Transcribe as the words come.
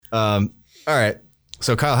All right.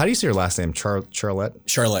 So Kyle, how do you say your last name? Charlotte?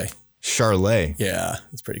 Charlet. Yeah,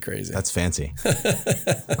 it's pretty crazy. That's fancy.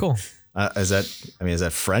 Cool. Is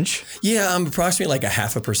that French? Yeah, I'm approximately like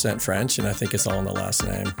 0.5% French, and I think it's all in the last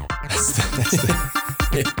name.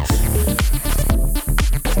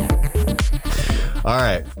 All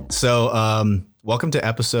right. So, welcome to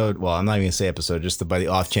episode. Well, I'm not even gonna say episode, just by the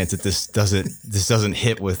off chance that this doesn't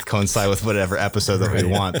coincide with whatever episode that we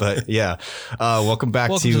want. But yeah, welcome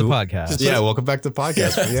back to the podcast. Yeah, welcome back to the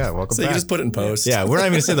podcast. Yeah, welcome so back. You just put it in post. Yeah, we're not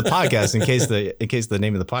even gonna say the podcast in case the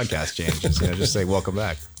name of the podcast changes. Just say welcome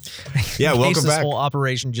back. Yeah, welcome back. This whole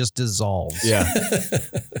operation just dissolves. Yeah,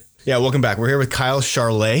 yeah, welcome back. We're here with Kyle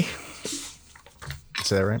Charlet.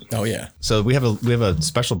 Say that right? Oh yeah. So we have a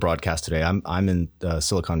special broadcast today. I'm in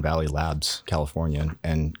Silicon Valley Labs, California,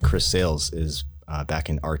 and Chris Sales is back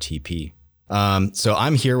in RTP. So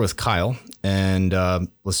I'm here with Kyle, and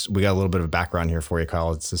we got a little bit of a background here for you,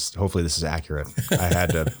 Kyle. Hopefully this is accurate. I had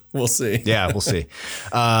to. We'll see. Yeah, we'll see.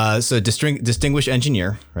 So distinguished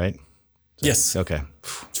engineer, right? Yes. Okay.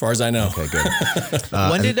 As far as I know. Okay, good.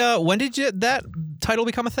 When did that title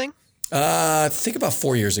become a thing? I think about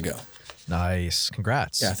 4 years ago. Nice.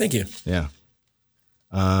 Congrats. Yeah, thank you. Yeah.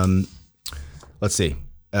 Let's see.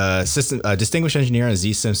 Distinguished engineer and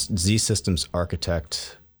Z Systems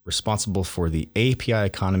architect, responsible for the API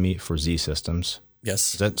economy for Z Systems.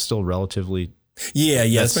 Yes. Is that still relatively? Yeah.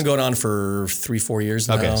 It's been going on for 3-4 years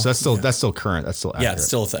now. Okay, so that's still current. That's still accurate. Yeah, it's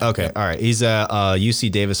still a thing. Okay, yeah. All right. He's a UC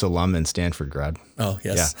Davis alum and Stanford grad. Oh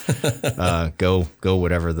yes. Yeah. Go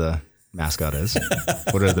whatever the mascot is.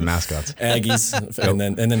 What are the mascots? Aggies, and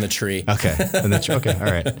then the tree. Okay, okay,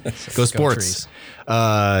 all right. Go Sports.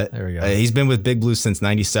 There we go. He's been with Big Blue since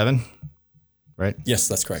 '97, right? Yes,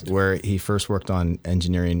 that's correct. Where he first worked on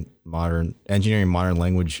engineering modern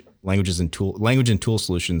language and tool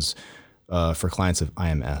solutions for clients of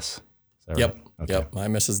IMS. Yep. Right? Okay. Yep.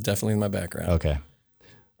 IMS is definitely in my background. Okay.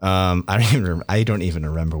 I don't even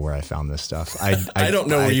remember where I found this stuff. I don't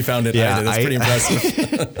know where you found it either. That's pretty impressive.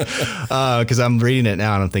 Because I'm reading it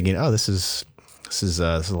now and I'm thinking, oh, this is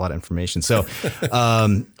a lot of information. So,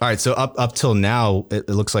 all right. So up till now, it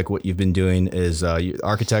looks like what you've been doing is you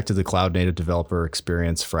architected the cloud native developer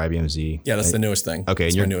experience for IBM Z. Yeah, that's the newest thing. Okay,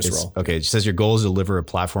 it's my newest role. Okay, it says your goal is to deliver a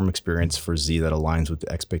platform experience for Z that aligns with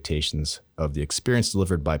the expectations of the experience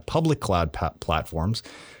delivered by public cloud platforms,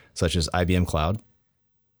 such as IBM Cloud.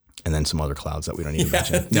 And then some other clouds that we don't need to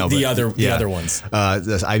mention. The other ones.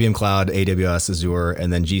 There's IBM Cloud, AWS, Azure,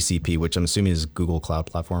 and then GCP, which I'm assuming is Google Cloud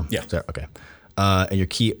Platform. Yeah. Okay. And your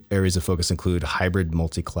key areas of focus include hybrid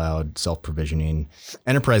multi-cloud, self-provisioning,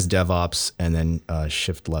 enterprise DevOps, and then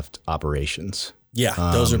shift left operations. Yeah,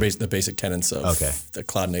 those are the basic tenets of Okay. the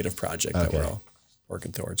cloud native project that we're all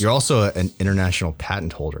working towards. You're also an international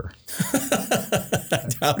patent holder.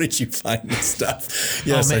 How did you find this stuff?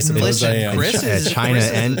 Yes, I suppose I am. China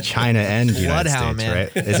and United Bloodhound, States, man.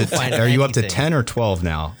 right? Is it? Are you up to 10 or 12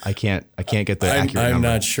 now? I can't get the accurate number. I'm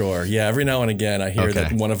not sure. Yeah, every now and again I hear Okay.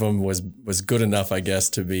 that one of them was good enough, I guess,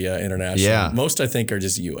 to be international. Yeah. Most I think are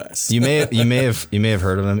just U.S. You may have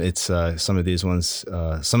heard of them. It's some of these ones.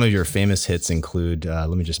 Some of your famous hits include. Let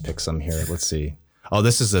me just pick some here. Let's see. Oh,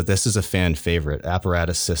 this is a fan favorite: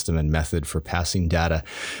 apparatus, system, and method for passing data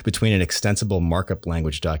between an extensible markup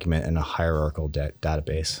language document and a hierarchical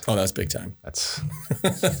database. Oh, that's big time. That's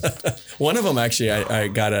One of them actually. I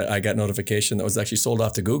got notification that was actually sold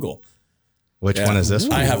off to Google. which one is this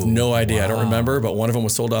one? I have no idea. Wow. I don't remember, but one of them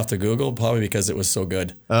was sold off to Google, probably because it was so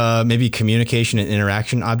good. Maybe communication and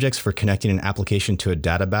interaction objects for connecting an application to a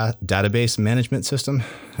database management system.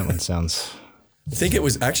 That one sounds. I think it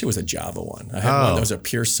was a Java one. I had one that was a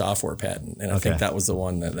pure software patent, and I think that was the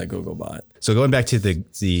one that Google bought. So going back to the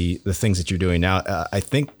things that you're doing now, I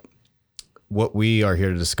think what we are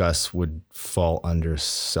here to discuss would fall under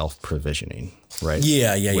self-provisioning, right?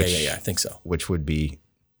 Yeah. I think so. Which would be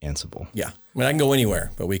Ansible. Yeah. I mean, I can go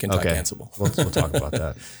anywhere, but we can talk Ansible. We'll talk about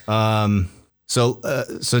that. So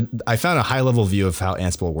I found a high-level view of how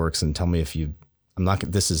Ansible works, and tell me if you.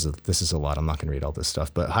 This is a lot. I'm not going to read all this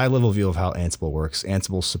stuff, but high-level view of how Ansible works.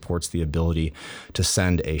 Ansible supports the ability to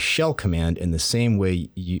send a shell command in the same way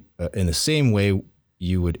you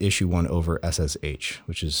would issue one over SSH,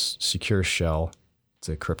 which is Secure Shell. It's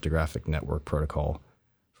a cryptographic network protocol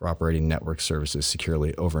for operating network services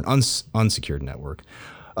securely over an unsecured network.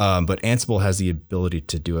 But Ansible has the ability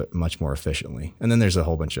to do it much more efficiently. And then there's a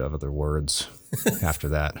whole bunch of other words after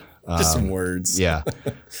that. Just some words. Yeah.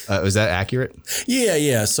 Is that accurate?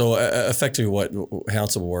 Yeah. So effectively how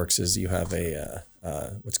Ansible works is you have a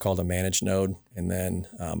what's called a managed node, and then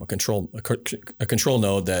a control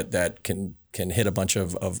node that can hit a bunch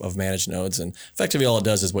of managed nodes. And effectively, all it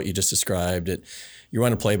does is what you just described. You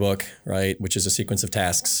run a playbook, right, which is a sequence of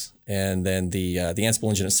tasks, and then the Ansible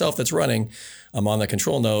engine itself that's running on the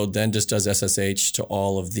control node then just does SSH to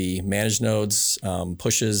all of the managed nodes,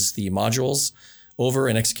 pushes the modules over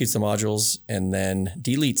and executes the modules, and then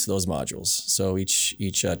deletes those modules. So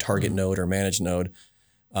each target node or managed node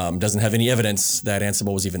doesn't have any evidence that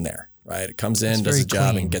Ansible was even there, right? It comes in, does its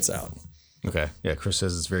job, and gets out. Okay. Yeah, Chris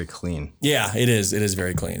says it's very clean. Yeah, it is. It is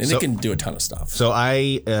very clean, and it can do a ton of stuff. So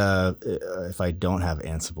if I don't have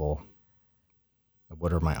Ansible,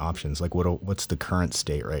 what are my options? Like, what's the current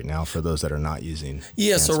state right now for those that are not using?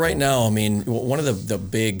 Yeah. Ansible? So right now, I mean, one of the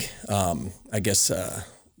big,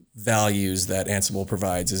 values that Ansible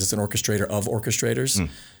provides is it's an orchestrator of orchestrators.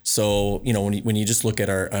 So when you just look at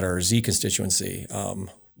our Z constituency,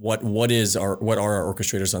 what are our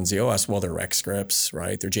orchestrators on ZOS? Well, they're rec scripts,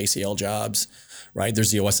 right? They're JCL jobs, right?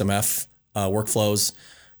 There's the OSMF workflows,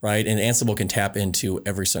 right? And Ansible can tap into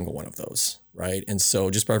every single one of those, right? And so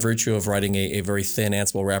just by virtue of writing a very thin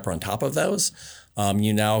Ansible wrapper on top of those,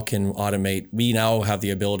 you now can automate. We now have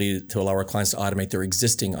the ability to allow our clients to automate their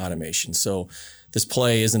existing automation. So this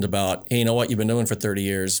play isn't about, hey, you know what you've been doing for 30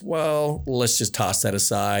 years? Well, let's just toss that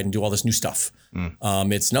aside and do all this new stuff.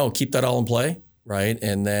 It's no, keep that all in play, right?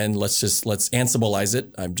 And then let's Ansibleize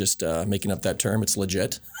it. I'm just making up that term. It's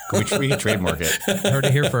legit. We can trademark it. Heard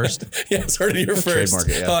it here first. Yes, heard it here first. Trademark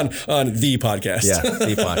it, yeah. on the podcast. Yeah,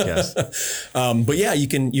 the podcast. But yeah, you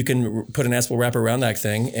can put an Ansible wrapper around that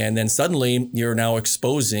thing, and then suddenly you're now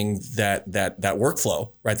exposing that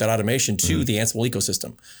workflow, right? That automation to the Ansible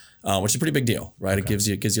ecosystem. Which is a pretty big deal, right? Okay.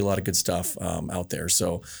 It gives you a lot of good stuff out there.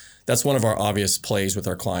 So that's one of our obvious plays with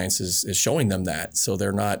our clients is showing them that, so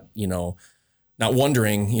they're not not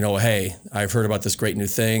wondering, hey, I've heard about this great new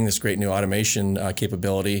thing, this great new automation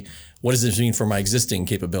capability. What does this mean for my existing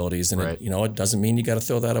capabilities? And right. it doesn't mean you got to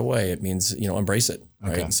throw that away. It means embrace it,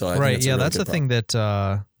 right? Okay. So that's the thing that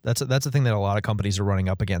that's the thing that a lot of companies are running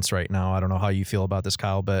up against right now. I don't know how you feel about this,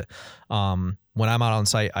 Kyle, but when I'm out on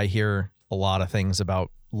site, I hear a lot of things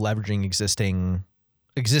about leveraging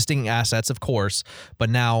existing assets, of course, but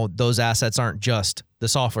now those assets aren't just the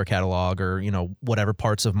software catalog or, whatever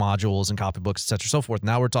parts of modules and copybooks, et cetera, so forth.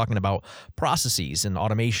 Now we're talking about processes and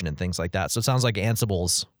automation and things like that. So it sounds like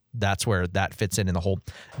Ansible's, that's where that fits in the whole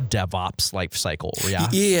DevOps life cycle. Yeah.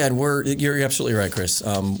 Yeah. And you're absolutely right, Chris.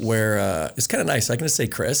 Where it's kind of nice. I can just say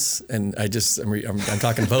Chris, and I'm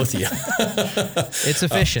talking to both of you. It's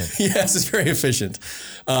efficient. Yes, it's very efficient.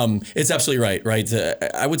 It's absolutely right. Right.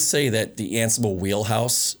 I would say that the Ansible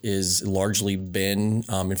wheelhouse is largely been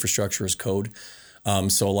infrastructure as code.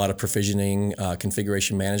 So a lot of provisioning,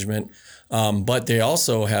 configuration management, but they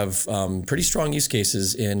also have pretty strong use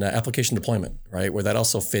cases in application deployment, right? Where that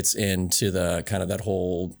also fits into the kind of that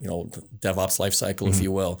whole, DevOps lifecycle, if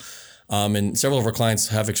you will. And several of our clients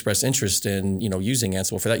have expressed interest in, using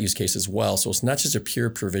Ansible for that use case as well. So it's not just a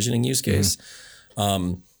pure provisioning use case.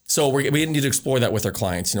 So we need to explore that with our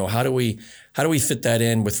clients. How do we fit that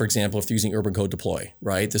in with, for example, if they're using Urban Code Deploy,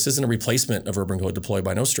 right? This isn't a replacement of Urban Code Deploy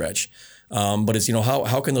by no stretch, but it's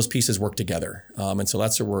how can those pieces work together? And so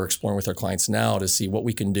that's what we're exploring with our clients now to see what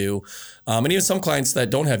we can do. And even some clients that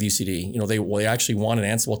don't have UCD, they actually want an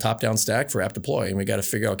Ansible top-down stack for app deploy, and we got to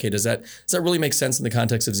figure out, okay, does that really make sense in the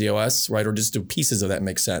context of ZOS, right? Or just do pieces of that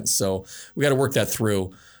make sense? So we got to work that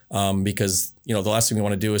through. Because the last thing we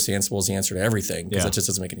want to do is say Ansible is the answer to everything, because that just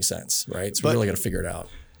doesn't make any sense, right? So we really got to figure it out.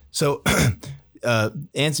 So,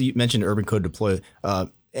 Ansible, you mentioned Urban Code Deploy.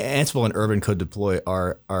 Ansible and Urban Code Deploy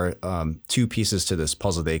are two pieces to this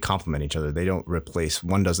puzzle. They complement each other. They don't replace.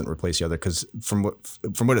 One doesn't replace the other, because from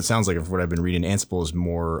what it sounds like and from what I've been reading, Ansible is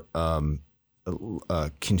more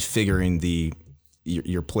configuring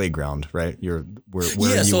your playground, right? So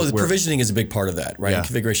the provisioning is a big part of that, right? And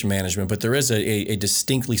configuration management, but there is a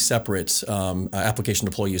distinctly separate application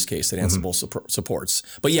deploy use case that Ansible supports.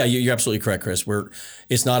 But yeah, you're absolutely correct, Chris.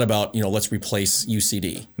 It's not about, let's replace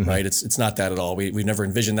UCD, right? It's not that at all. We've never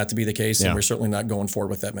envisioned that to be the case, and we're certainly not going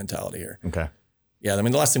forward with that mentality here. Okay. Yeah, I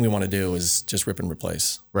mean, the last thing we want to do is just rip and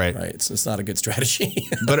replace. Right. Right. It's not a good strategy.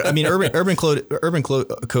 But I mean, Urban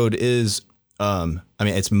Code is,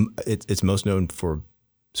 it's most known for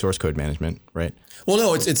source code management, right? Well,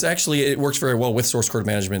 no, it's actually, it works very well with source code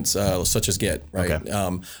management, such as Git, right?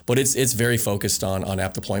 Okay. But it's very focused on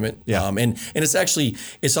app deployment. Yeah. And it's actually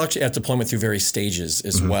app deployment through various stages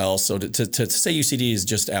as well. So to say UCD is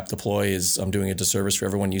just app deploy is I'm doing a disservice for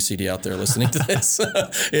everyone UCD out there listening to this.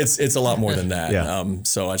 It's a lot more than that. Yeah.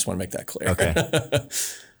 So I just want to make that clear. Okay.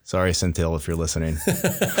 Sorry, Centil, if you're listening.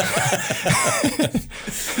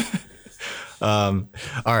 All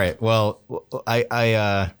right. Well,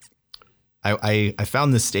 I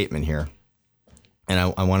found this statement here,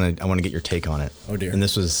 and I want to get your take on it. Oh dear. And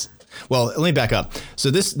this was, well, let me back up.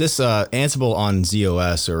 So this Ansible on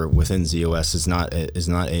ZOS or within ZOS is not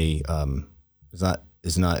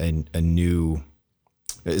new.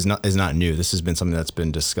 Is not new. This has been something that's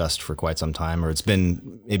been discussed for quite some time, or it's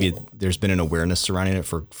been maybe there's been an awareness surrounding it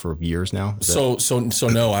for years now. So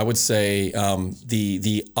no, I would say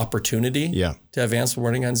the opportunity Yeah. to have Ansible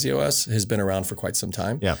running on ZOS has been around for quite some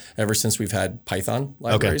time. Yeah. Ever since we've had Python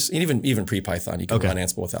libraries, and even pre-Python, you can run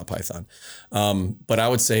Ansible without Python. But I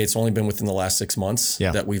would say it's only been within the last 6 months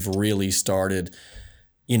that we've really started,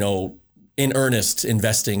 in earnest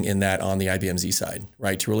investing in that on the IBM Z side,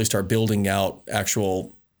 right? To really start building out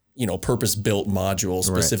actual, purpose-built modules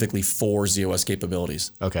specifically for ZOS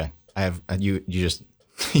capabilities. Okay. I have you just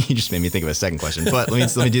you just made me think of a second question, but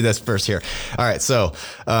let me do this first here. All right. So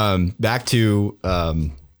back to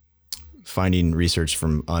finding research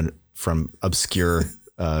from obscure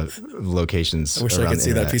locations. I wish I could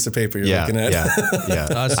see that piece of paper you're looking at. Yeah.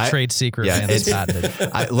 That's a trade secret, man. It's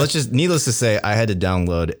patented. Needless to say, I had to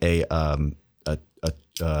download a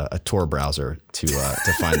Tor browser to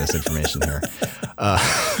find this information here.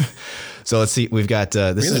 So let's see. We've got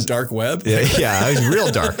this is the dark web. Yeah, it was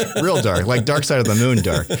real dark, like Dark Side of the Moon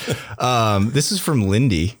dark. This is from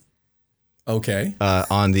Lindy. Okay.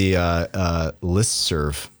 On the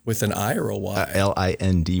listserv. With an I or a Y?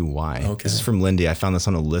 Lindy. Okay. This is from Lindy. I found this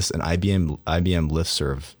on an IBM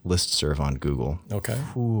listserv on Google. Okay.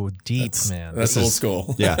 Ooh, deep, man. That's old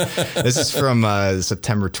school. Yeah. This is from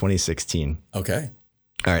September 2016. Okay.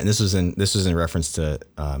 All right. And this was in reference to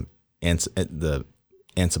the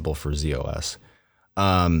Ansible for ZOS.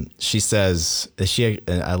 She says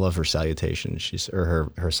I love her salutation.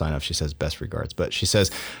 Her sign off. She says best regards, but she says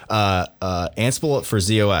Ansible for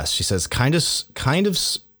ZOS. She says kind of.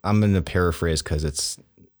 I'm going to paraphrase because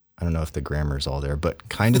I don't know if the grammar is all there, but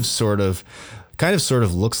kind of sort of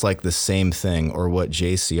looks like the same thing, or what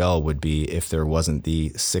JCL would be if there wasn't the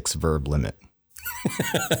 6 verb limit.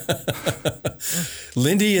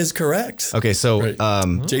 Lindy is correct. Okay, so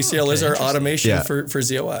JCL is our automation for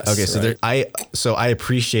ZOS. Okay, so I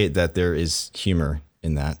appreciate that there is humor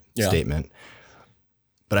in that statement,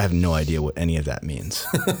 but I have no idea what any of that means.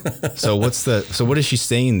 So what is she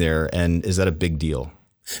saying there, and is that a big deal?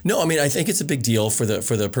 No, I mean, I think it's a big deal for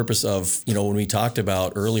the purpose of, when we talked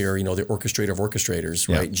about earlier, the orchestrator of orchestrators,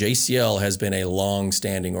 right? JCL has been a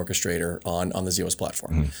long-standing orchestrator on the ZOS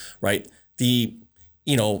platform, right?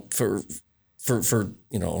 For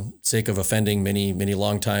sake of offending many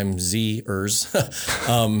longtime Zers,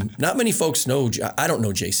 not many folks know. I don't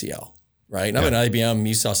know JCL, right? I've been at IBM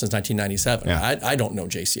ESOL since 1997. I don't know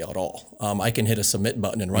JCL at all. I can hit a submit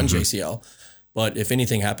button and run JCL, but if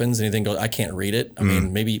anything happens, anything goes, I can't read it. I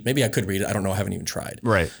mean, maybe I could read it. I don't know. I haven't even tried.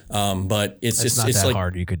 Right. But it's not that like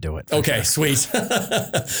hard. You could do it. Okay, sweet.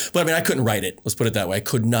 But I mean, I couldn't write it. Let's put it that way. I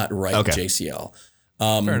could not write JCL.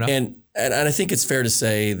 Fair enough. And I think it's fair to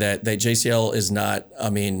say that JCL is not,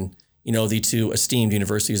 the two esteemed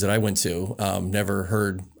universities that I went to, never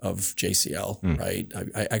heard of JCL, right?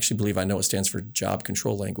 I actually believe I know it stands for Job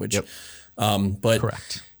Control Language. Yep. But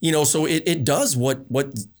correct. So it does what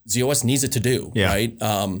ZOS needs it to do, right?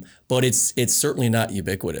 But it's certainly not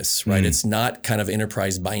ubiquitous, right? It's not kind of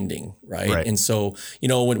enterprise binding, right? And so,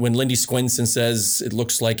 when Lindy Squinson says it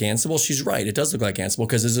looks like Ansible, she's right. It does look like Ansible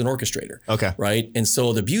because it's an orchestrator, right? And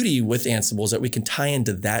so the beauty with Ansible is that we can tie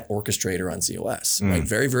into that orchestrator on ZOS, right?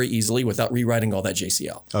 Very, very easily without rewriting all that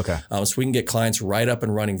JCL. Okay. So we can get clients right up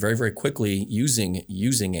and running very, very quickly using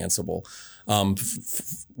Ansible.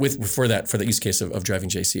 For the use case of driving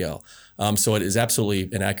JCL. So it is absolutely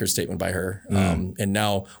an accurate statement by her. And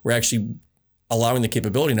now we're actually allowing the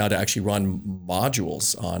capability now to actually run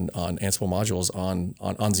modules on Ansible modules on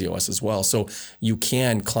ZOS as well. So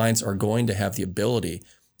clients are going to have the ability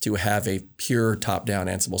to have a pure top-down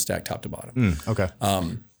Ansible stack top to bottom. Okay.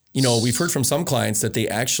 We've heard from some clients that they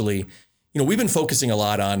actually, we've been focusing a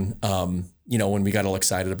lot on, when we got all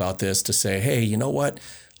excited about this to say, hey, you know what?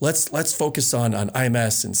 Let's focus on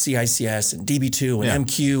IMS and CICS and DB2 and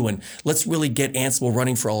MQ, and let's really get Ansible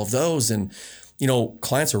running for all of those. And,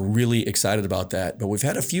 clients are really excited about that. But we've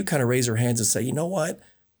had a few kind of raise their hands and say, you know what?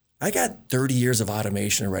 I got 30 years of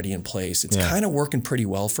automation already in place. It's kind of working pretty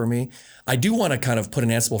well for me. I do want to kind of put an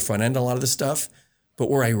Ansible front end on a lot of this stuff, But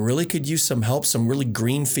where I really could use some help, some really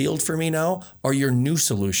green field for me now, are your new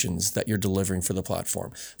solutions that you're delivering for the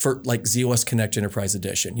platform. For like z/OS Connect Enterprise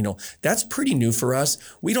Edition, that's pretty new for us.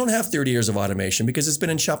 We don't have 30 years of automation because it's been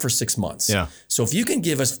in shop for 6 months. Yeah. So if you can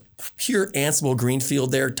give us pure Ansible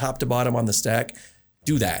greenfield there, top to bottom on the stack,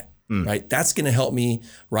 do that. Right. That's going to help me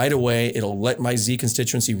right away. It'll let my Z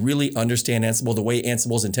constituency really understand Ansible the way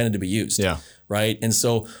Ansible is intended to be used. Yeah. Right. And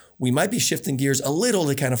so we might be shifting gears a little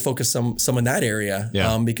to kind of focus some in that area,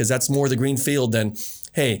 because that's more the green field than,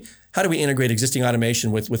 hey, how do we integrate existing automation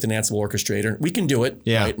with an Ansible orchestrator? We can do it.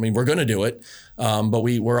 Yeah. Right? I mean, we're going to do it, but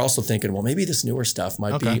we're also thinking, well, maybe this newer stuff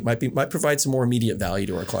might provide some more immediate value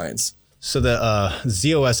to our clients. So the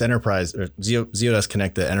z/OS Enterprise or z/OS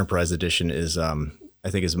Connect, the Enterprise Edition is, I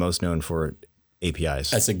think, is most known for APIs.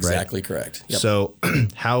 That's exactly correct. Yep. So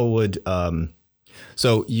how would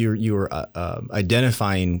so you were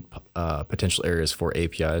identifying potential areas for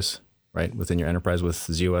APIs, right, within your enterprise with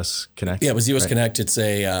z/OS Connect? Yeah, with z/OS Connect, it's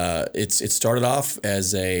it started off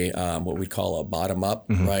as a what we call a bottom up,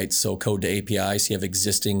 right? So code to APIs. You have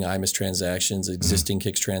existing IMAS transactions, existing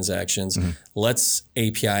Kix transactions. Let's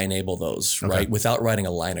API enable those, right, without writing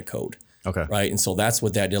a line of code. Okay. Right. And so that's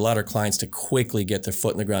what that did. Allowed our clients to quickly get their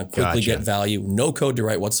foot in the ground, quickly get value, no code to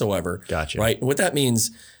write whatsoever. Gotcha. Right. And what that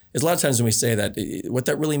means is a lot of times when we say that, what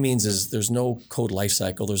that really means is there's no code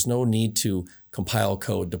lifecycle. There's no need to compile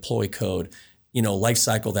code, deploy code,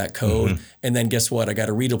 lifecycle that code. And then guess what? I got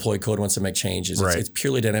to redeploy code once I make changes. Right. It's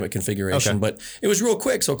purely dynamic configuration, but it was real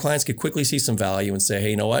quick. So clients could quickly see some value and say,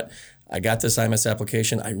 hey, you know what? I got this IMS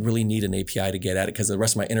application. I really need an API to get at it because the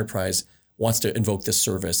rest of my enterprise wants to invoke this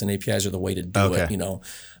service, and APIs are the way to do it. Now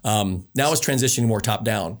it's transitioning more top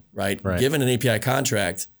down, right? Given an API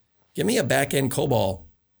contract, give me a back-end COBOL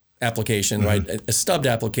application, right? A stubbed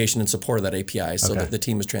application in support of that API. So that the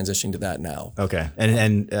team is transitioning to that now. Okay.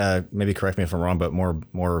 And maybe correct me if I'm wrong, but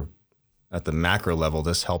more at the macro level,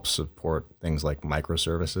 this helps support things like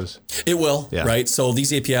microservices. It will, right? So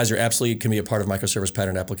these APIs can be a part of microservice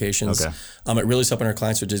pattern applications. Okay. It really is helping our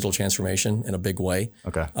clients with digital transformation in a big way.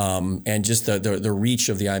 Okay. And just the reach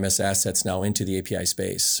of the IMS assets now into the API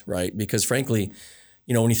space, right? Because frankly,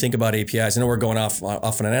 when you think about APIs, I know we're going off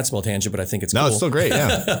on an Ansible tangent, but I think it's cool. No, it's still great.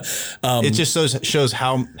 Yeah. It just shows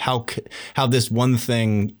how this one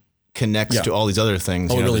thing connects to all these other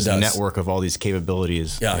things. It really does. A network of all these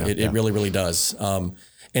capabilities. It really, really does.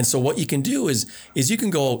 And so what you can do is you can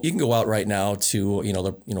go out right now to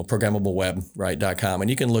programmableweb, right, .com, and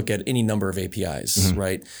you can look at any number of APIs,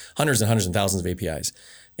 right, hundreds and hundreds and thousands of APIs,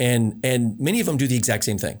 and many of them do the exact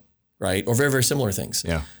same thing, right, or very, very similar things.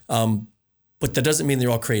 Yeah. But that doesn't mean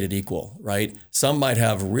they're all created equal, right? Some might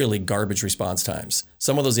have really garbage response times.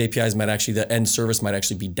 Some of those APIs the end service might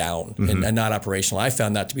actually be down and not operational. I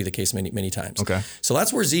found that to be the case many, many times. Okay. So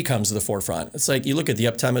that's where Z comes to the forefront. It's like you look at the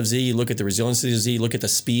uptime of Z, you look at the resiliency of Z, you look at the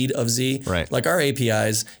speed of Z. Right. Like our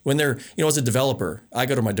APIs, when they're, as a developer, I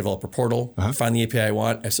go to my developer portal, find the API I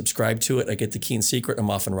want, I subscribe to it, I get the key and secret,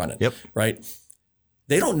 I'm off and running. Yep. Right?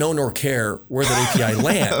 They don't know nor care where that API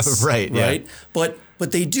lands. Right. Right. Yeah. But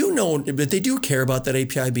they do care about that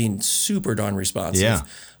API being super darn responsive,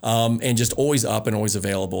 and just always up and always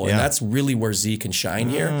available. And that's really where Z can shine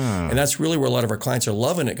here. And that's really where a lot of our clients are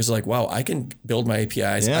loving it because they're like, wow, I can build my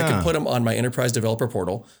APIs. I can put them on my enterprise developer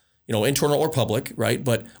portal, internal or public, right?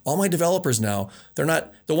 But all my developers now, they're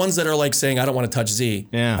not the ones that are like saying, I don't want to touch Z,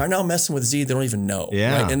 are now messing with Z. They don't even know.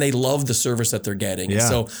 Yeah. Right? And they love the service that they're getting. And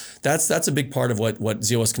so that's a big part of what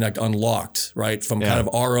z/OS Connect unlocked, right? From kind of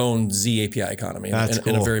our own Z API economy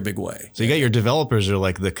in a very big way. So you got your developers are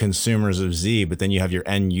like the consumers of Z, but then you have your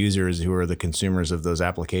end users who are the consumers of those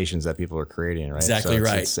applications that people are creating, right? Exactly so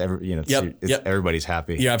right. It's everybody's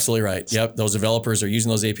happy. You're absolutely right. Yep. Those developers are using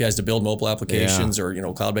those APIs to build mobile applications or,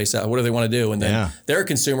 cloud-based, whatever they want to do. And then their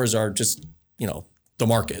consumers are just, the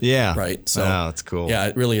market. Yeah. Right. So that's cool. Yeah,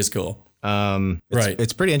 it really is cool.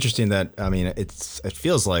 It's pretty interesting that, it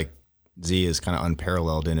feels like Z is kind of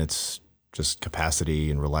unparalleled in its just capacity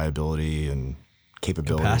and reliability and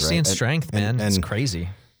capability. Capacity and strength, man. It's crazy.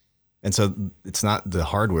 And so it's not the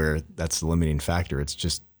hardware that's the limiting factor. It's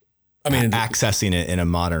just accessing it in a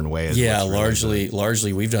modern way.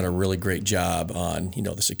 Largely we've done a really great job on,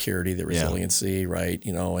 the security, the resiliency, right?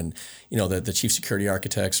 And, the chief security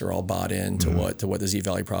architects are all bought in to what the Z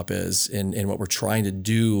value prop is and what we're trying to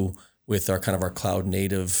do with our cloud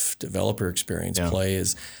native developer experience play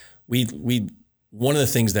is one of the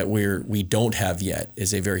things that we don't have yet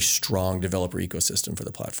is a very strong developer ecosystem for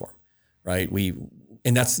the platform, right?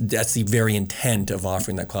 And that's the very intent of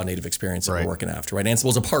offering that cloud native experience that we're working after, right? Ansible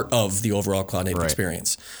is a part of the overall cloud native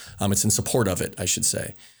experience. It's in support of it, I should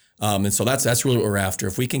say. And so that's really what we're after.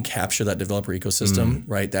 If we can capture that developer ecosystem,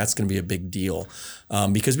 right, that's going to be a big deal,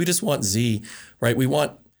 because we just want Z, right? We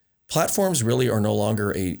want platforms really are no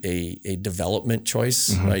longer a development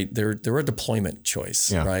choice, right? They're a deployment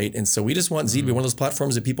choice, right? And so we just want Z to be one of those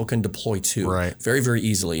platforms that people can deploy to very, very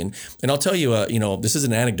easily. And I'll tell you, this is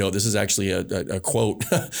an anecdote. This is actually a quote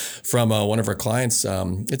from one of our clients.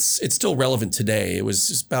 It's still relevant today. It was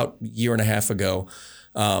just about a year and a half ago.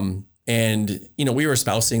 And, we were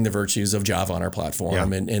espousing the virtues of Java on our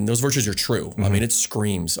platform, and those virtues are true. I mean, it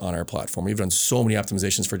screams on our platform. We've done so many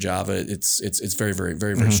optimizations for Java. It's very, very,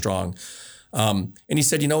 very, very strong. And he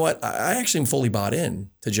said, you know what? I actually am fully bought in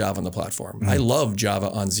to Java on the platform. I love Java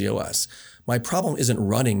on ZOS. My problem isn't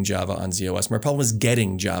running Java on ZOS. My problem is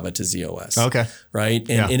getting Java to ZOS. Okay. Right.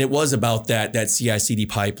 And it was about that CI/CD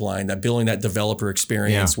pipeline, that building that developer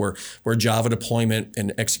experience where Java deployment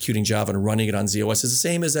and executing Java and running it on ZOS is the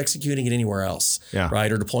same as executing it anywhere else.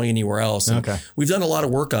 Right. Or deploying anywhere else. And we've done a lot of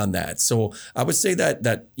work on that. So I would say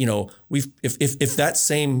that if that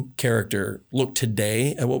same character looked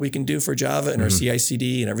today at what we can do for Java and our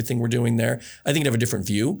CI/CD and everything we're doing there, I think it'd have a different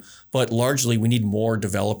view. But largely, we need more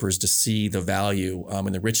developers to see the value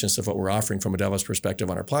and the richness of what we're offering from a DevOps perspective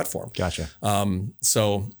on our platform. Gotcha.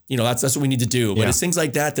 So that's what we need to do. But it's things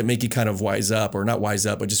like that make you kind of wise up, or not wise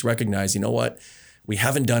up, but just recognize, you know what? We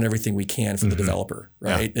haven't done everything we can for the developer,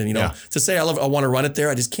 right? And to say I want to run it there,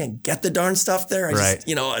 I just can't get the darn stuff there. I just,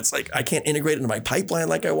 it's like I can't integrate it into my pipeline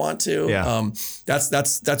like I want to.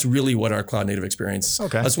 That's really what our cloud native experience.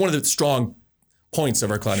 That's one of the strong points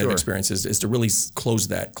of our cloud native experience is to really close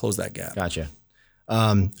that gap. Gotcha.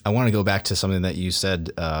 I want to go back to something that you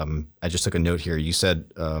said. I just took a note here. You said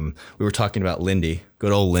we were talking about Lindy,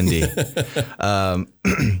 good old Lindy, and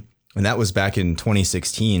that was back in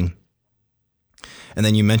 2016. And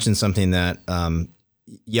then you mentioned something that,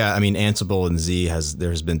 Ansible and Z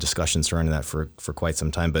there's been discussion surrounding that for quite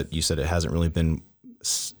some time, but you said it hasn't really been.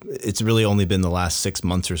 It's really only been the last 6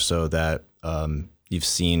 months or so that you've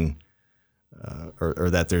seen.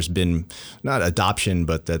 Or that there's been not adoption,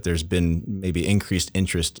 but that there's been maybe increased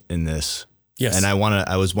interest in this. Yes. And I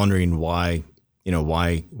was wondering why in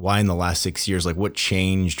the last 6 years, like what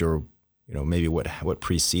changed, or, maybe what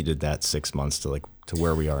preceded that 6 months to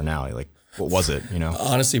where we are now? Like, what was it,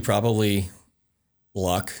 Honestly, probably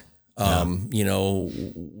luck.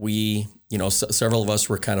 We, several of us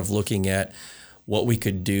were kind of looking at what we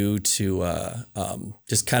could do to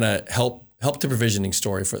just kind of help the provisioning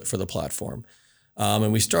story for the platform.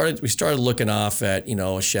 And we started looking off at,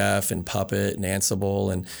 Chef and Puppet and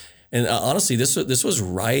Ansible. And honestly, this was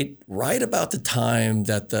right about the time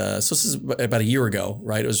that so this is about a year ago,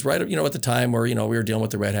 right? It was right, at the time where, we were dealing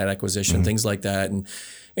with the Red Hat acquisition, things like that.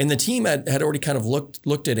 And the team had already kind of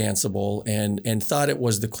looked at Ansible and thought it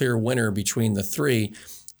was the clear winner between the three.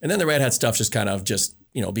 And then the Red Hat stuff just kind of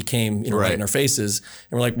became right in our faces,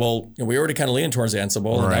 and we're like, well, we already kind of leaning towards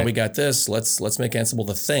Ansible, and now we got this. Let's make Ansible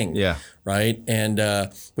the thing, right?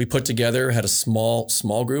 And we put together, had a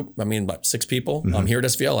small group. I mean, about 6 people here at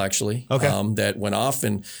SVL actually, that went off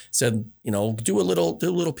and said, do a little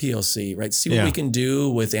POC, right? See what we can do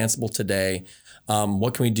with Ansible today.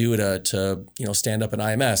 What can we do to stand up an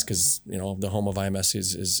IMS, because the home of IMS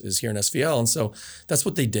is here in SVL, and so that's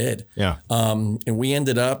what they did. And we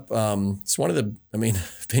ended up. It's one of the.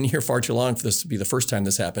 I've been here far too long for this to be the first time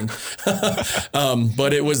this happened,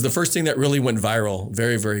 but it was the first thing that really went viral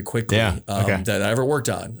very, very quickly that I ever worked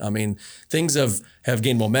on. Things have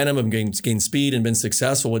gained momentum, have gained speed, and been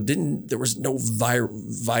successful. There was no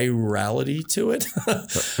virality to it.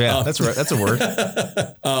 That's right. That's a word.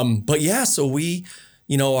 But yeah, so we,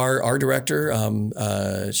 our director,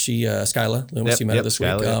 Skyla Loomis, you met her this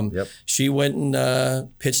week. She went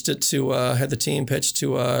and pitched it to, had the team pitch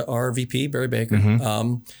to our VP, Barry Baker.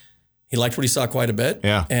 He liked what he saw quite a bit.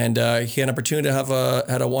 And he had an opportunity to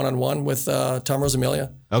had a one-on-one with Tom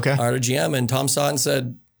Rosamilia, our GM, and Tom saw it and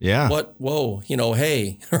said, what? Whoa,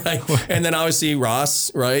 hey, right? And then obviously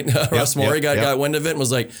Ross, right? Ross Morey got wind of it and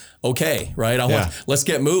was like, okay, right? Let's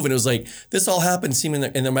get moving. It was like, this all happened seeming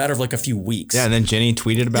in the matter of like a few weeks. And then Jenny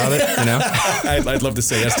tweeted about it, I'd love to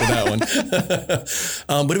say yes to that one.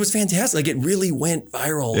 But it was fantastic. Like, it really went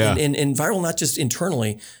viral and viral, not just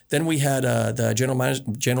internally. Then we had the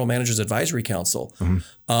General Managers Advisory Council.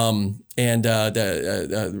 And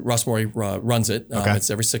Ross Morey runs it. It's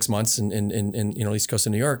every 6 months in East Coast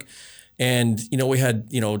of New York. And, we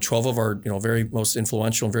had, 12 of our, very most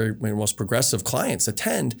influential and very most progressive clients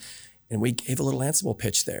attend. And we gave a little Ansible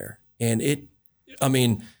pitch there. And it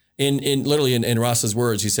In literally in Ross's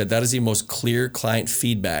words, he said, that is the most clear client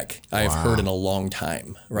feedback I have heard in a long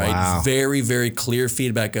time, right? Wow. Very, very clear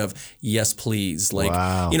feedback of yes, please. Like,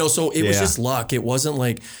 Wow. so it was just luck. It wasn't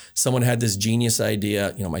like someone had this genius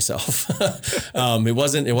idea, myself. It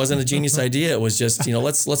wasn't a genius idea. It was just,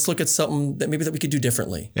 let's look at something that we could do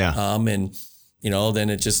differently. Yeah. Then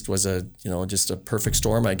it just was just a perfect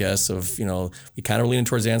storm, I guess, of, we kind of leaning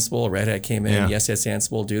towards Ansible. Red Hat came in, yes,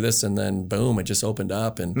 Ansible, do this. And then boom, it just opened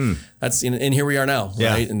up, and that's, and here we are now,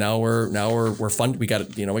 right? And now we're funded. We got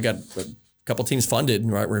a couple teams funded,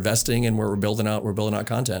 right? We're investing, and we're building out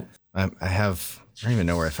content. I don't even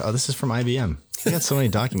know where this is from IBM. I got so many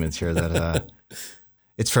documents here that,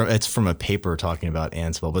 it's from a paper talking about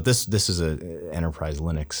Ansible, but this is a enterprise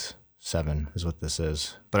Linux 7 is what this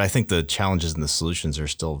is. But I think the challenges and the solutions are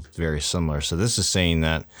still very similar. So this is saying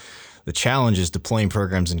that the challenge is deploying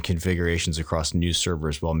programs and configurations across new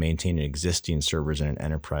servers while maintaining existing servers in an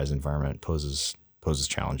enterprise environment poses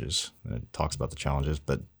challenges. And it talks about the challenges,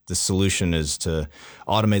 but the solution is to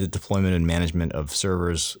automate the deployment and management of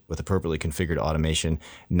servers with appropriately configured automation,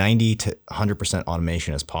 90 to 100%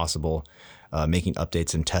 automation as possible, making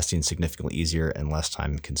updates and testing significantly easier and less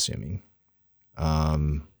time consuming.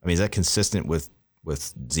 Is that consistent with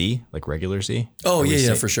Z, like regular Z? Oh,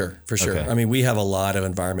 yeah, for sure. Okay. We have a lot of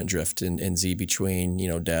environment drift in Z between,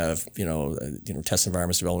 dev, test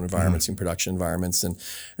environments, development environments, and production environments, and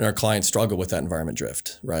our clients struggle with that environment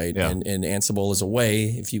drift, right? Yeah. And Ansible is a way,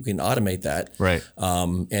 if you can automate that, Right.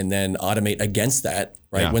 And then automate against that,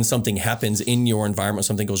 right? Yeah. When something happens in your environment,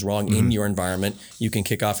 something goes wrong in your environment, you can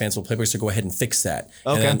kick off Ansible playbooks to go ahead and fix that,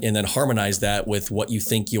 Okay. and then harmonize that with what you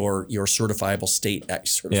think your certifiable state,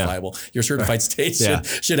 your certified state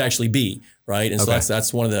should actually be, right? And so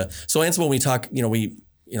that's one of the. So Ansible, when we talk,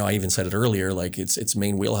 I even said it earlier, like its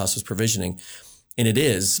main wheelhouse is provisioning. And it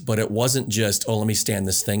is, but it wasn't just, let me stand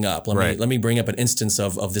this thing up. Let me bring up an instance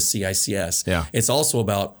of the CICS. Yeah. It's also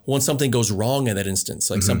about when something goes wrong in that instance,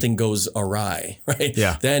 like something goes awry, right?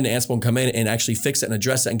 Yeah. Then Ansible can come in and actually fix it and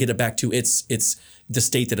address it and get it back to its the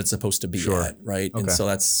state that it's supposed to be at, right? Okay. And so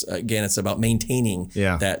that's, again, it's about maintaining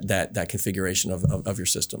Yeah. that configuration of your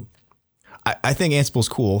system. I think Ansible's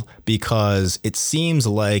cool because it seems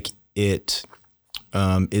like it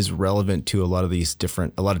is relevant to a lot of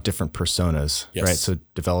different personas, Yes. right? So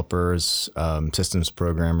developers, systems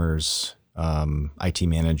programmers, IT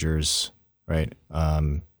managers, right?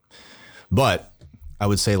 But I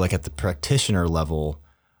would say, like, at the practitioner level,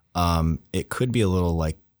 it could be a little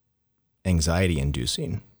like anxiety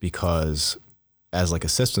inducing, because as like a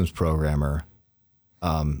systems programmer,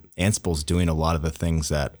 Ansible's doing a lot of the things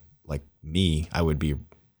that, like me, I would be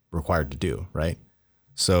required to do, right?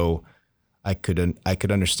 So I could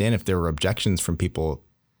understand if there were objections from people,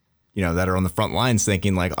 that are on the front lines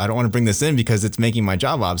thinking, like, I don't want to bring this in because it's making my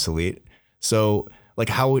job obsolete. So, like,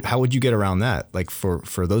 how would you get around that? Like, for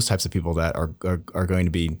those types of people that are going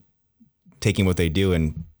to be taking what they do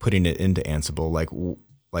and putting it into Ansible,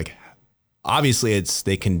 like obviously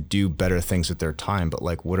they can do better things with their time, but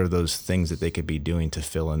like, what are those things that they could be doing to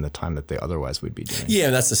fill in the time that they otherwise would be doing? Yeah,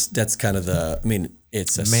 that's kind of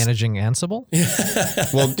it's Managing Ansible?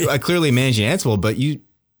 Well, clearly managing Ansible, but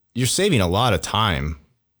you're saving a lot of time.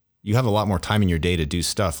 You have a lot more time in your day to do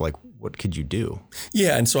stuff. Like, what could you do?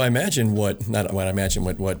 Yeah, and so I imagine what the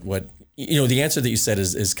answer that you said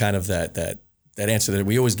is kind of that answer that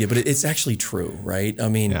we always give, but it's actually true, right?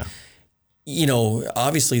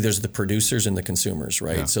 Obviously there's the producers and the consumers,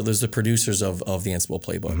 right? Yeah. So there's the producers of the Ansible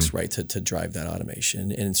playbooks, right, to drive that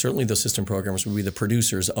automation. And certainly those system programmers will be the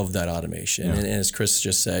producers of that automation. Yeah. And as Chris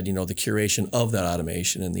just said, the curation of that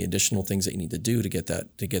automation and the additional things that you need to do to get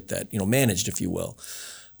that managed, if you will.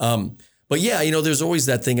 But yeah, there's always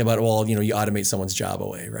that thing about, you automate someone's job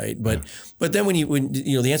away, right? But then when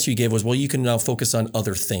the answer you gave was, you can now focus on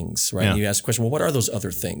other things, right? Yeah. And you ask the question, what are those other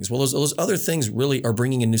things? Well, those other things really are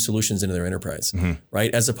bringing in new solutions into their enterprise, right?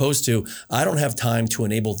 As opposed to, I don't have time to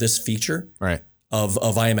enable this feature, right, of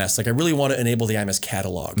IMS. Like, I really want to enable the IMS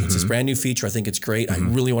catalog. It's this brand new feature. I think it's great. I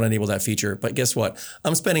really want to enable that feature. But guess what?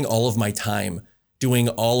 I'm spending all of my time doing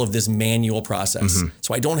all of this manual process.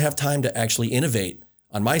 So I don't have time to actually innovate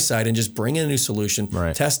on my side and just bring in a new solution,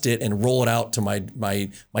 right, test it, and roll it out to my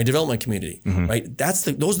development community, right? Those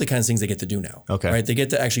are the kinds of things they get to do now, okay, right? They get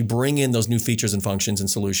to actually bring in those new features and functions and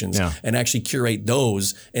solutions, and actually curate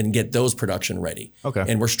those and get those production ready. Okay.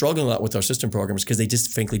 And we're struggling a lot with our system programmers because they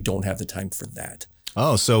just frankly don't have the time for that.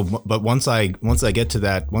 Oh, so but once I get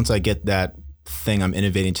that thing I'm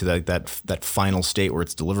innovating to that final state where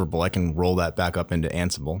it's deliverable, I can roll that back up into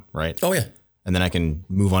Ansible, right? Oh yeah. And then I can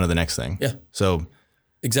move on to the next thing. Yeah. So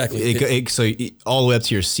Exactly. All the way up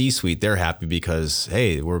to your C-suite, they're happy because,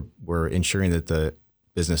 hey, we're ensuring that the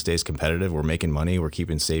business stays competitive. We're making money. We're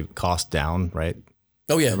keeping costs down, right?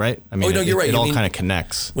 Oh yeah. Right. I mean, you're right. It all kind of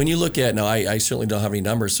connects. When you look at, I certainly don't have any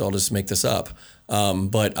numbers, so I'll just make this up.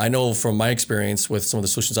 But I know from my experience with some of the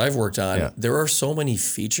solutions I've worked on, there are so many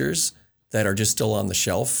features that are just still on the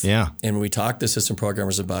shelf. Yeah. And when we talk to system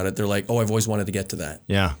programmers about it, they're like, oh, I've always wanted to get to that.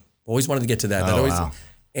 Yeah. Always wanted to get to that. Wow.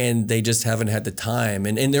 And they just haven't had the time.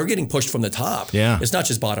 And they're getting pushed from the top. Yeah. It's not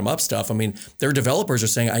just bottom up stuff. I mean, their developers are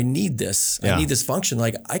saying, I need this. Yeah. I need this function.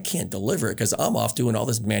 Like, I can't deliver it because I'm off doing all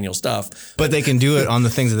this manual stuff. But they can do it on the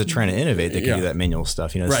things that they're trying to innovate. They can do that manual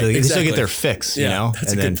stuff, Right, so they exactly. still get their fix, you know?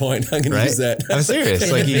 That's a good point. I'm going to use that. I'm serious.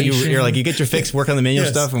 Like you're like, you get your fix, work on the manual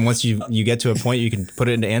stuff. And once you get to a point, you can put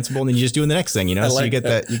it into Ansible and then you just do the next thing, you know? So you get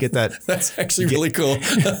that. That's actually really cool. Go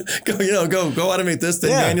automate this,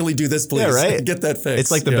 then manually do this, please. Yeah, right. Get that fix. It's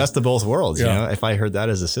like the best of both worlds. You know, if I heard that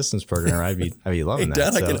as a systems programmer, I'd be loving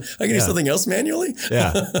that. Dad, I can do something else manually.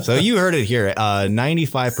 Yeah. So you heard it here.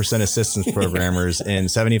 95% of systems programmers and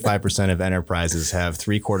 75% of enterprises have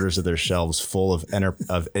 3/4 of their shelves full of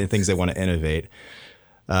things they want to innovate.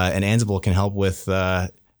 And Ansible can help with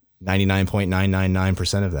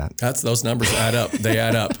 99.999% of that. Those numbers add up. They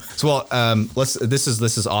add up. So this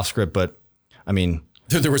is off script, but I mean.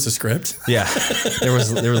 There was a script. Yeah, they were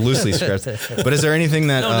loosely scripted. But is there anything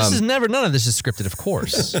that? No, none of this is scripted, of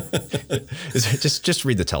course. Just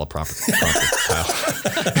read the teleprompter, Kyle.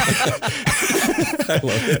 I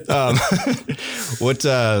love it.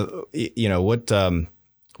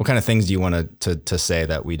 What kind of things do you want to say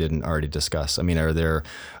that we didn't already discuss? I mean, are there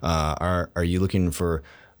are you looking for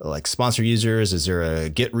like sponsor users? Is there a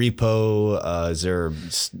Git repo? Is there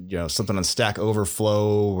something on Stack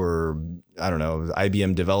Overflow or I don't know,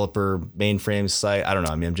 IBM developer mainframe site? I don't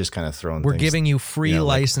know. I mean, I'm just kind of throwing. We're giving you free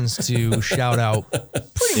license to shout out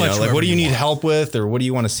pretty much. Like, what do you need help with, or what do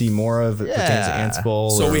you want to see more of? It pertains to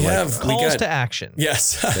Ansible. So we have calls to action.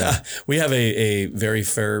 Yes, we have a very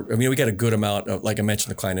fair. I mean, we got a good amount of, like I mentioned,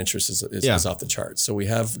 the client interest is off the charts. So we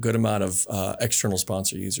have a good amount of external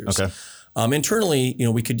sponsor users. Okay. Internally,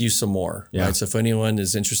 we could use some more, right? So if anyone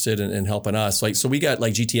is interested in helping us, so we got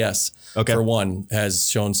like GTS for one has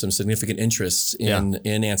shown some significant interest in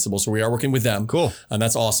Ansible. So we are working with them. Cool. And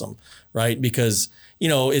that's awesome, right? Because,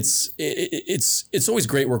 it's always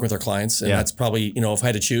great working with our clients. And that's probably, if I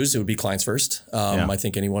had to choose, it would be clients first. I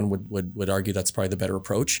think anyone would argue that's probably the better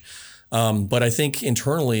approach. But I think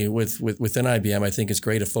internally within IBM, I think it's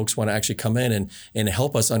great if folks want to actually come in and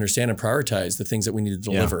help us understand and prioritize the things that we need to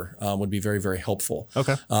deliver would be very, very helpful.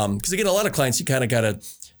 Okay. Because again, a lot of clients, you kind of got to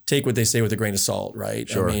take what they say with a grain of salt, right?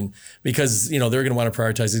 Sure. I mean, because, they're going to want to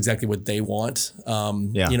prioritize exactly what they want,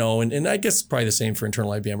 and I guess probably the same for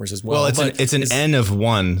internal IBMers as well. Well, it's an N of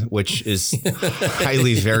one, which is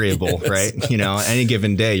highly variable, right? Any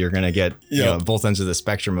given day, you're going to get both ends of the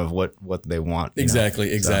spectrum of what they want.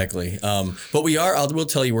 Exactly. But we'll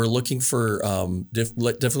tell you, we're looking for,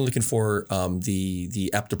 definitely looking for the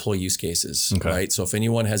app deploy use cases, right? So if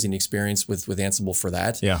anyone has any experience with Ansible for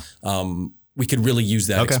that, we could really use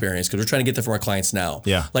that experience because we're trying to get that from our clients now.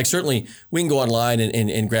 Yeah. Like certainly we can go online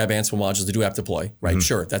and grab Ansible modules to do app deploy, right? Mm-hmm.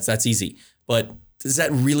 Sure. That's easy. But is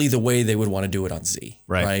that really the way they would want to do it on Z?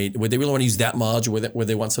 Right. Would they really want to use that module where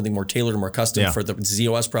they want something more tailored or more custom for the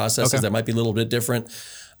ZOS processes that might be a little bit different?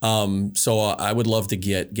 So I would love to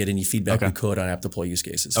get any feedback we could on app deploy use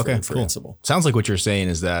cases for Ansible. Sounds like what you're saying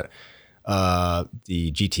is that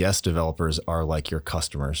the GTS developers are like your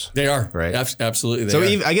customers. They are, right? Absolutely. So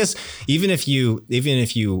I guess even if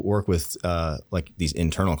you work with like these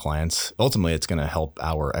internal clients, ultimately it's going to help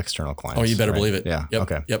our external clients. Oh, you better believe it. Yeah. Yep.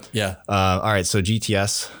 Okay. Yep. Yeah. All right. So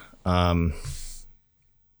GTS.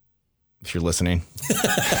 If you're listening,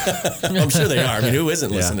 I'm sure they are. I mean, who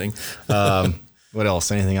isn't listening? What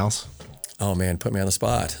else? Anything else? Oh man, put me on the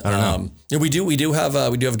spot. I don't know. We do have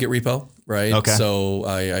a Git repo, right? Okay. So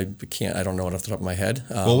I don't know it off the top of my head.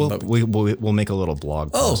 We'll make a little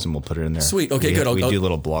blog post and we'll put it in there. Sweet. Okay, good. We do a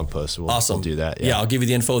little blog post. Awesome. We'll do that. Yeah, I'll give you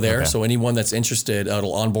the info there. Okay. So anyone that's interested,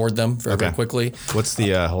 it'll onboard them very quickly. What's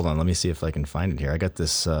the? Hold on. Let me see if I can find it here. I got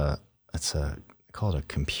this. It's I call it a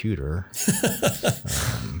computer.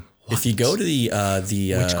 If you go to the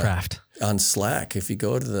Witchcraft on Slack, if you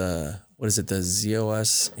go to the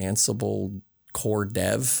ZOS Ansible core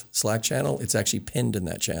dev Slack channel, it's actually pinned in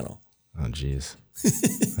that channel. Oh, geez.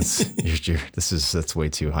 That's way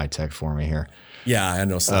too high tech for me here. Yeah, I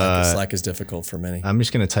know Slack is difficult for many. I'm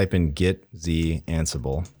just going to type in Git Z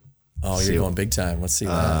Ansible. Oh, you're going big time. Let's see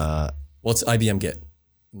that. Well, it's IBM Git.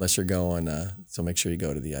 unless you're going. So make sure you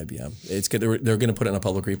go to the IBM. It's good. They're going to put it in a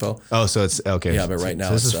public repo. Oh, so it's okay. Yeah, but right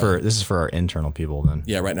now so this is for our internal people then.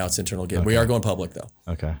 Yeah, right now it's internal Git. We are going public though.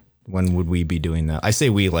 Okay. When would we be doing that? I say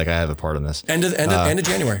we, like I have a part in this. End of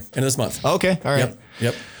January, end of this month. Okay. All right.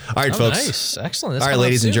 Yep. All right, folks. Nice. Excellent. That's All right, coming up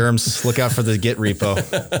ladies and soon. germs, look out for the Git repo.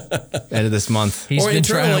 End of this month. He's Or been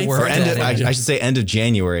trying internally, to work. or End of, on it. I should say end of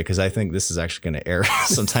January, because I think this is actually going to air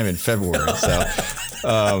sometime in February. So,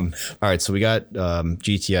 all right. So we got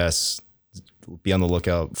GTS. Be on the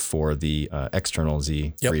lookout for the external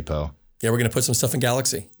Z repo. Yeah, we're going to put some stuff in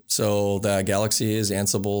Galaxy. So the Galaxy is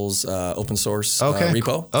Ansible's open source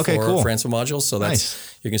repo for Ansible modules. So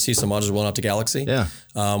that's you can see some modules rolling out to Galaxy. Yeah.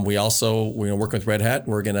 We're working with Red Hat.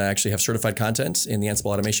 We're going to actually have certified content in the Ansible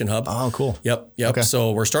Automation Hub. Oh, cool. Yep. Okay.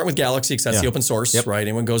 So we're starting with Galaxy because that's the open source, right?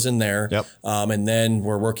 Anyone goes in there. Yep. And then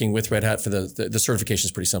we're working with Red Hat for the certification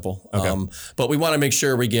is pretty simple. Okay. But we want to make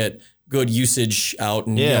sure we get good usage out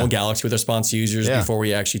in Galaxy with our sponsor users before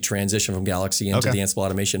we actually transition from Galaxy into the Ansible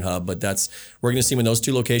Automation Hub. But we're going to see them in those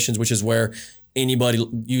two locations, which is where anybody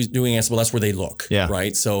doing Ansible, that's where they look,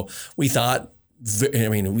 right? So we thought,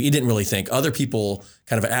 we didn't really think. Other people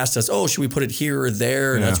kind of asked us, should we put it here or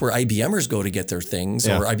there? And that's where IBMers go to get their things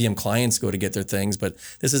or IBM clients go to get their things. But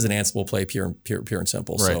this is an Ansible play, pure and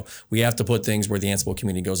simple. Right. So we have to put things where the Ansible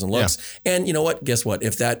community goes and looks. And you know what? Guess what?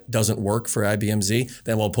 If that doesn't work for IBM Z,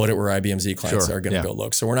 then we'll put it where IBM Z clients are going to go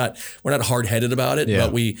look. So we're not hard-headed about it,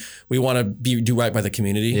 but we want to do right by the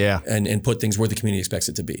community and put things where the community expects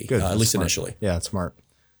it to be, at least smart. initially. Yeah, it's smart.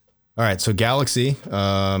 All right, so Galaxy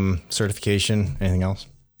certification. Anything else?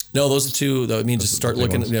 No, those are two. Just start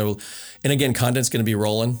looking. And again, content's going to be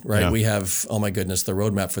rolling, right? We have, oh my goodness, the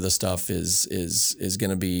roadmap for this stuff is going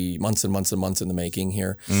to be months and months and months in the making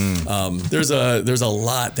here. There's a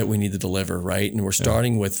lot that we need to deliver, right? And we're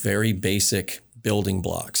starting with very basic building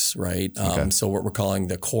blocks, right? So what we're calling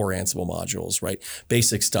the core Ansible modules, right?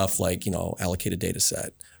 Basic stuff like allocate a data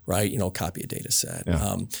set. Right, copy a data set,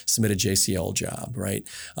 submit a JCL job, right?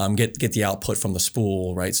 Get the output from the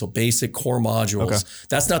spool, right? So basic core modules. Okay.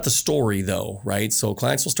 That's not the story though, right? So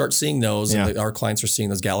clients will start seeing those, and our clients are seeing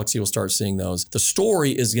those. Galaxy will start seeing those. The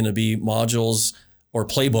story is going to be modules or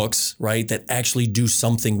playbooks, right, that actually do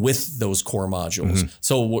something with those core modules.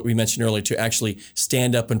 So what we mentioned earlier, to actually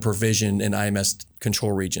stand up and provision an IMS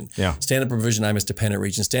control region, stand up and provision IMS dependent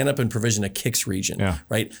region, stand up and provision a KICS region,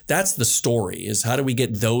 right? That's the story, is how do we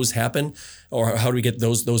get those happen, or how do we get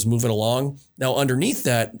those moving along? Now, underneath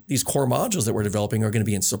that, these core modules that we're developing are going to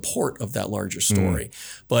be in support of that larger story.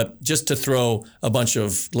 But just to throw a bunch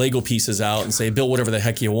of Lego pieces out and say, build whatever the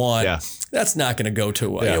heck you want, that's not going to go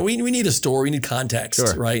too well. We need a story, we need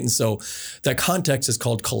context, right? And so that context is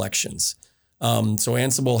called collections. So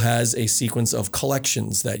Ansible has a sequence of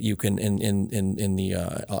collections that you can in the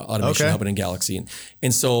Automation Hub and in Galaxy,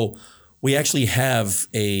 and so we actually have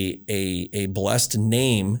a blessed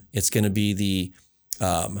name. It's going to be the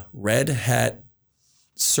Red Hat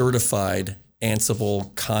certified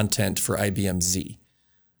Ansible content for IBM Z.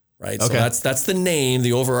 Right. So that's the name,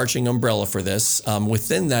 the overarching umbrella for this.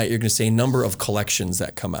 Within that, you're going to see a number of collections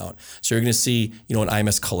that come out. So you're going to see, an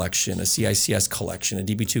IMS collection, a CICS collection, a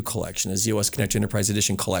DB2 collection, a ZOS Connect Enterprise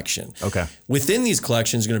Edition collection. Okay. Within these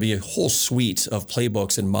collections is going to be a whole suite of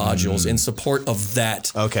playbooks and modules in support of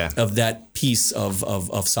that piece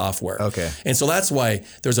of software. Okay. And so that's why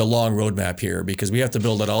there's a long roadmap here, because we have to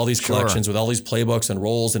build out all these collections with all these playbooks and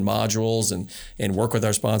roles and modules and work with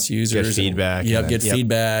our sponsor users. Get feedback. Get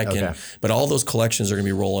feedback. But all those collections are going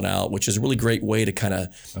to be rolling out, which is a really great way to kind of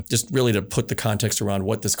just really to put the context around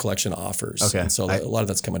what this collection offers. Okay. And so a lot of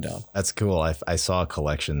that's coming down. That's cool. I saw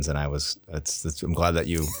collections, and I'm glad that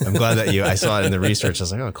you I saw it in the research. I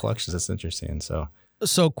was like, oh, collections, that's interesting. So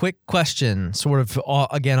quick question, sort of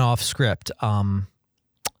again off script.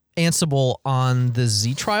 Ansible on the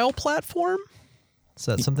Z-Trial platform? Is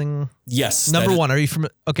that something? Yes. Number one, are you from?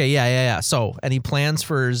 Okay, yeah. So, any plans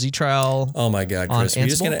for Z-Trial? Oh my God, Chris,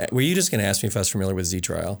 were you just gonna ask me if I was familiar with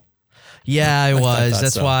Z-Trial? Yeah, I was.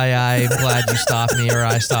 That's why I'm glad you stopped me, or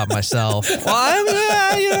I stopped myself.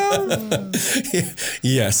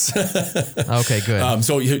 Yes. Okay, good.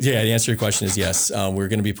 So the answer to your question is yes. We're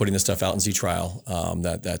going to be putting this stuff out in Z-Trial.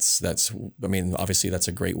 Obviously that's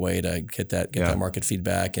a great way to get that market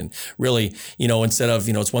feedback, and really, instead of,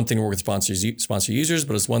 it's one thing to work with sponsor users,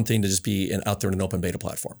 but it's one thing to just be out there in an open beta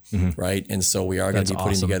platform, right? And so we are going to be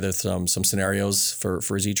putting together some scenarios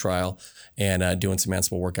for Z-Trial and doing some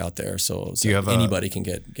Ansible work out there. So anybody can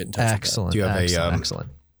get in touch. Excellent. With that. Do you have excellent.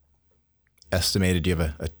 Estimated? Do you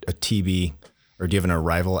have a TB, or do you have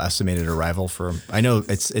an estimated arrival for? I know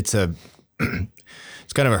it's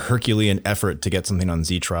it's kind of a Herculean effort to get something on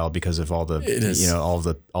Z Trial because of all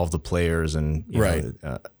the all the players and right.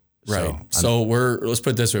 So let's put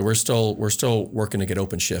it this way: we're still working to get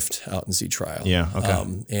OpenShift out in Z Trial. Yeah.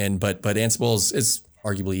 Okay. But Ansible is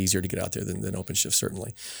arguably easier to get out there than OpenShift,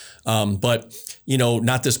 certainly. But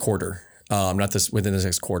not this quarter. Within this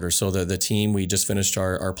next quarter. So the team, we just finished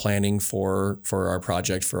our planning for our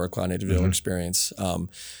project for our cloud native developer experience.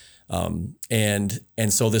 And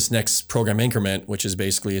so this next program increment, which is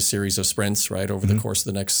basically a series of sprints, right, over the course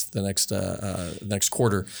of the next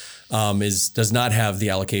quarter, does not have the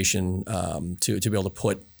allocation to be able to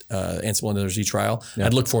put Ansible into their Z trial. Yeah.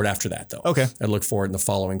 I'd look for it after that, though. Okay. I'd look for it in the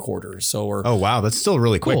following quarter. So we're wow, that's still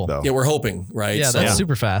really quick though. Yeah, we're hoping, right? Yeah, that's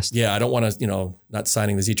super fast. Yeah, I don't want to, not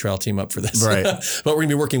signing the Z trial team up for this, right? But we're gonna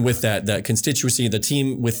be working with that constituency, the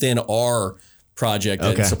team within our project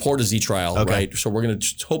that support a Z trial, right? So we're going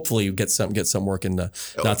to hopefully get some work in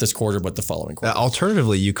not this quarter, but the following quarter.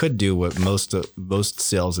 Alternatively, you could do what most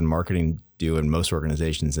sales and marketing do in most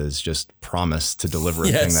organizations is just promise to deliver a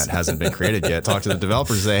thing that hasn't been created yet. Talk to the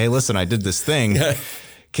developers and say, hey, listen, I did this thing.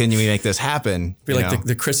 Can you make this happen? Be like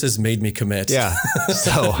the Chris's made me commit. Yeah.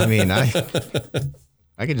 So, I mean, I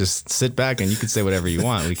could just sit back and you could say whatever you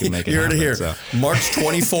want. We can make it happen. Here. So. March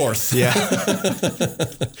 24th. Yeah.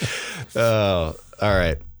 Oh, all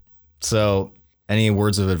right. So any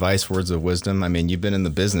words of advice, words of wisdom? I mean, you've been in the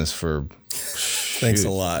business for thanks a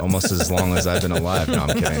lot. Almost as long as I've been alive. No, I'm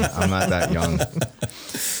kidding. I'm not that young.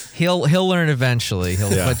 He'll learn eventually.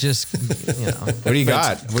 But just What do you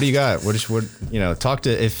got? What do you got? Talk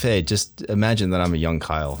to just imagine that I'm a young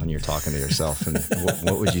Kyle and you're talking to yourself, and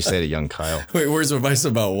what would you say to young Kyle? Wait, words of advice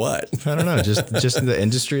about what? I don't know. Just in the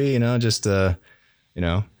industry,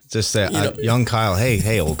 just say, young Kyle.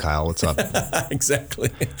 Hey, old Kyle, what's up?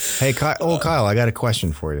 Exactly. Hey, old Kyle, I got a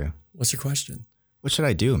question for you. What's your question? What should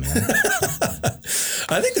I do, man?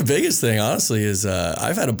 I think the biggest thing, honestly, is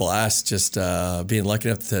I've had a blast just being lucky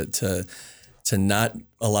enough to not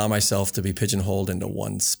allow myself to be pigeonholed into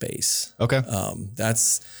one space. Okay.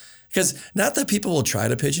 That's because not that people will try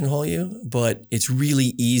to pigeonhole you, but it's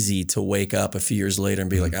really easy to wake up a few years later and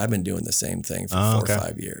be like, I've been doing the same thing for 4 or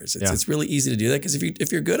 5 years. It's really easy to do that because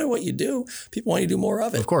if you're good at what you do, people want you to do more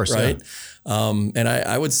of it. Of course, right? Yeah. And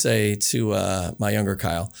I would say to my younger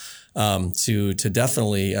Kyle, to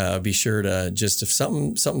definitely be sure to just, if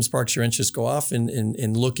something sparks your interest, go off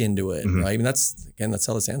and look into it, right? I mean, that's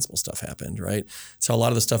how this Ansible stuff happened, right? That's how a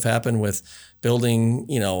lot of the stuff happened with building,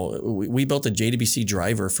 we built a JDBC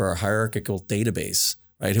driver for our hierarchical database,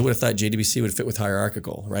 right? Who would have thought JDBC would fit with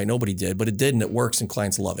hierarchical, right? Nobody did, but it did, and it works, and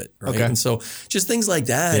clients love it, right? Okay. And so just things like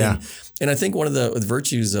that. Yeah. And I think one of the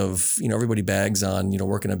virtues of, everybody bags on,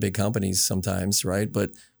 working at big companies sometimes, right?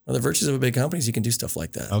 But one of the virtues of a big company is you can do stuff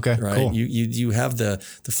like that. Okay, right? Cool. You have the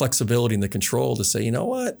flexibility and the control to say, you know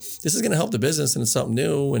what, this is going to help the business and it's something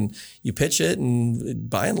new, and you pitch it. And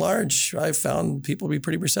by and large, I've found people to be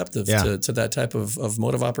pretty receptive to that type of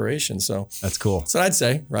mode of operation. So that's cool. That's what I'd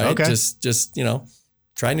say, right? Okay. Just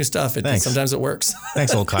try new stuff. Sometimes it works.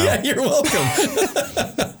 Thanks, old Kyle. Yeah, you're welcome.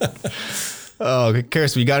 Oh,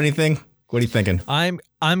 Karis, you got anything? What are you thinking?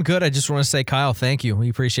 I'm good. I just want to say, Kyle, thank you. We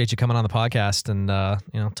appreciate you coming on the podcast and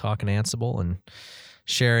talking Ansible and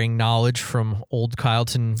sharing knowledge from old Kyle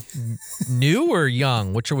to new or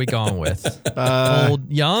young. Which are we going with?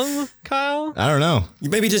 Old, young Kyle? I don't know. You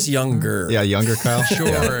maybe just younger. Yeah, younger Kyle.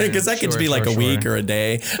 Sure. Because that could be like a week or a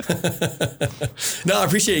day. No, I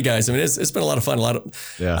appreciate you guys. I mean, it's been a lot of fun.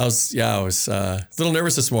 I was a little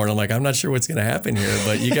nervous this morning. I'm like, I'm not sure what's going to happen here,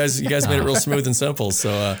 but you guys made it real smooth and simple.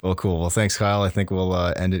 So, well, cool. Well, thanks, Kyle. I think we'll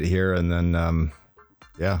end it here and then,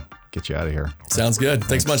 get you out of here. Sounds good.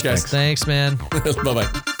 Thanks much, guys. Thanks, man. Bye-bye.